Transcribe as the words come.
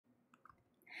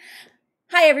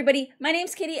Hi everybody, my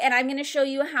name's Kitty and I'm going to show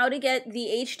you how to get the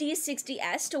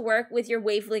HD60S to work with your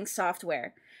Wavelink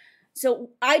software. So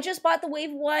I just bought the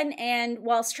Wave 1 and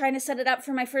whilst trying to set it up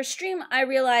for my first stream, I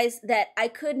realized that I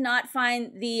could not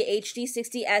find the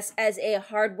HD60S as a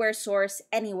hardware source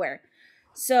anywhere.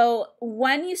 So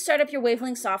when you start up your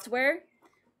Wavelink software,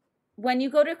 when you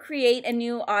go to create a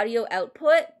new audio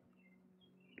output,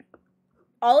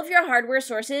 all of your hardware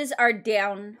sources are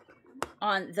down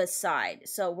on the side.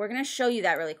 So we're going to show you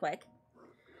that really quick.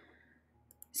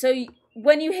 So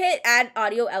when you hit add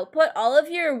audio output, all of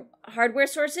your hardware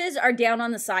sources are down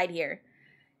on the side here.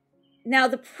 Now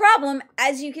the problem,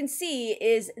 as you can see,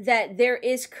 is that there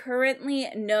is currently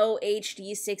no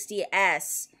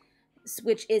HD60S,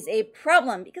 which is a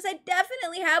problem because I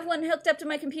definitely have one hooked up to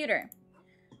my computer.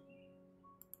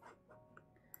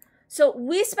 So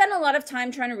we spent a lot of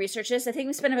time trying to research this. I think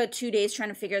we spent about 2 days trying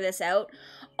to figure this out.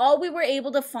 All we were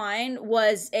able to find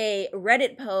was a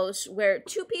Reddit post where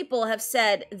 2 people have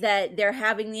said that they're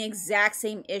having the exact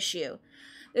same issue.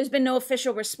 There's been no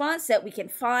official response that we can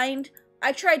find.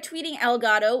 I tried tweeting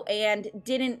Elgato and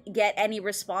didn't get any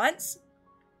response.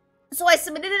 So I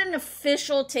submitted an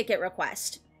official ticket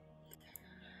request.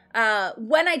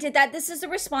 When I did that, this is the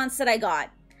response that I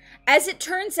got. As it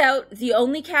turns out, the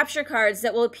only capture cards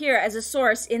that will appear as a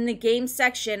source in the game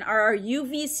section are our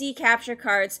UVC capture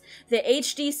cards, the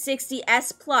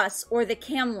HD60S Plus, or the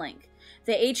Camlink.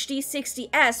 The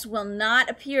HD60S will not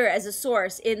appear as a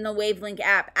source in the Wavelink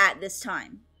app at this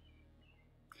time.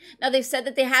 Now, they've said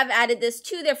that they have added this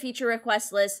to their feature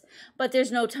request list, but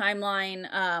there's no timeline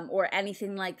or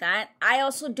anything like that. I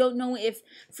also don't know if,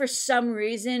 for some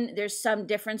reason, there's some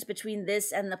difference between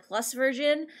this and the Plus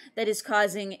version that is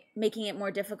making it more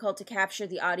difficult to capture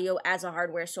the audio as a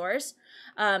hardware source.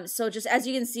 So just as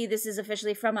you can see, this is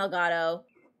officially from Elgato.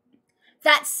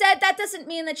 That said, that doesn't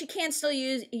mean that you can't still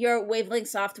use your Wavelink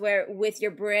software with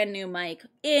your brand new mic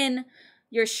in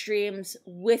your streams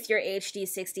with your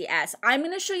HD60S. I'm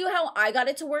going to show you how I got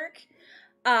it to work.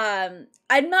 I'm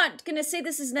not going to say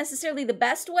this is necessarily the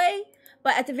best way,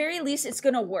 but at the very least, it's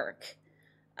going to work.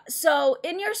 So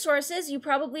in your sources, you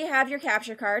probably have your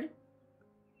capture card.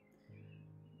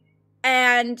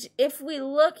 And if we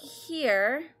look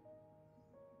here,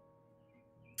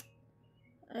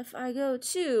 if I go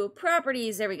to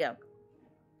properties, there we go.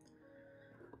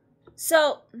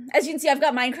 So, as you can see, I've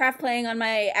got Minecraft playing on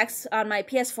my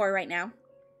PS4 right now.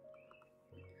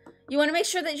 You want to make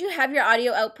sure that you have your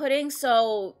audio outputting.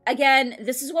 So, again,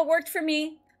 this is what worked for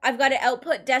me. I've got to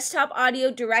output desktop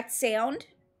audio direct sound.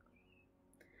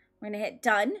 We're going to hit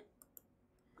done.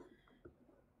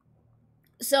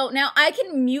 So, now I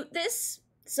can mute this.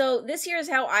 So, this here is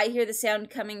how I hear the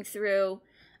sound coming through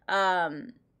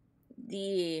the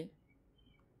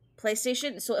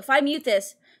PlayStation. So, if I mute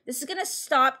this, this is going to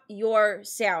stop your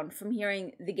sound from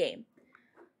hearing the game.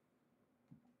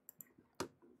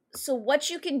 So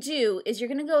what you can do is you're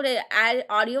going to go to add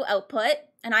audio output,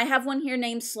 and I have one here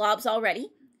named Slobs already.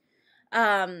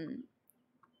 And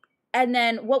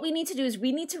then what we need to do is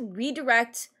we need to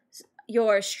redirect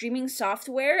your streaming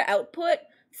software output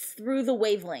through the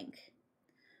Wavelink.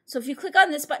 So if you click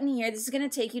on this button here, this is going to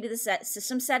take you to the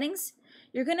system settings.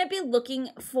 You're going to be looking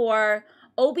for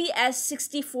OBS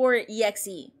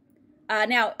 64EXE.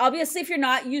 Now, obviously, if you're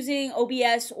not using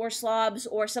OBS or Slobs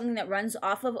or something that runs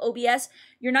off of OBS,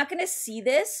 you're not going to see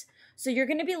this. So you're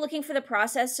going to be looking for the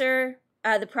processor,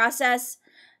 the process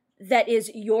that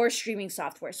is your streaming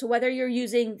software. So whether you're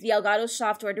using the Elgato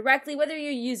software directly, whether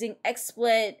you're using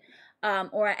XSplit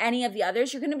or any of the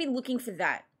others, you're going to be looking for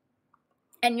that.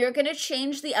 And you're going to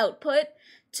change the output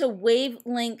to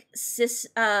Wavelink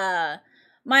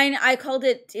mine, I called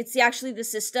it, it's actually the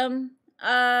system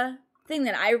thing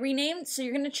that I renamed. So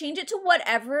you're going to change it to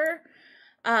whatever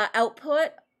output,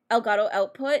 Elgato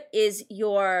output, is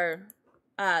your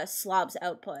Slobs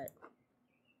output.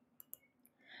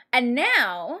 And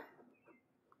now,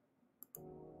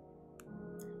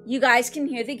 you guys can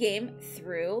hear the game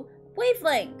through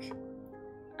Wavelink.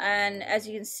 And as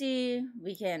you can see,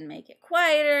 we can make it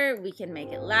quieter, we can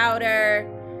make it louder,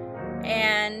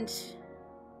 and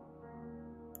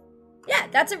yeah,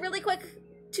 that's a really quick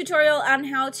tutorial on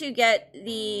how to get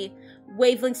the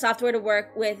Wavelink software to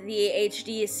work with the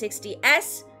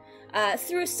HD60S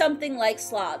through something like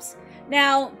Slobs.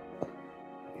 Now,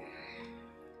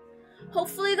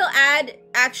 hopefully they'll add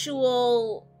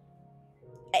actual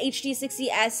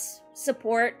HD60S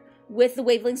support with the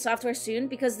Wavelink software soon,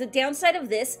 because the downside of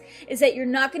this is that you're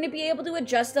not going to be able to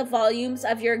adjust the volumes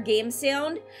of your game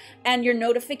sound and your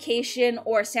notification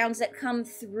or sounds that come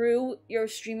through your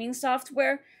streaming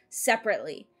software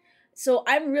separately. So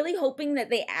I'm really hoping that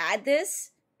they add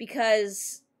this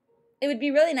because it would be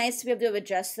really nice to be able to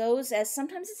adjust those, as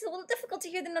sometimes it's a little difficult to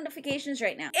hear the notifications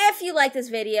right now. If you like this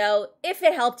video, if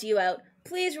it helped you out,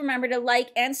 please remember to like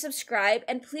and subscribe,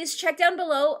 and please check down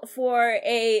below for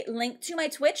a link to my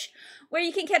Twitch, where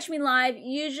you can catch me live,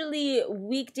 usually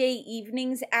weekday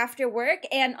evenings after work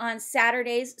and on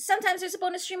Saturdays. Sometimes there's a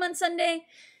bonus stream on Sunday,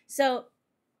 so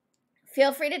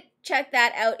feel free to check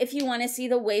that out if you want to see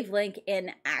the Wavelink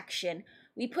in action.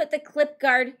 We put the clip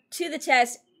guard to the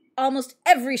test almost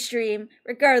every stream,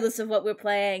 regardless of what we're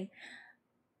playing.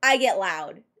 I get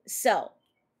loud. So,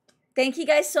 thank you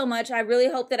guys so much. I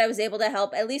really hope that I was able to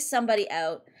help at least somebody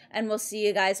out, and we'll see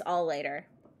you guys all later.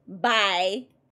 Bye.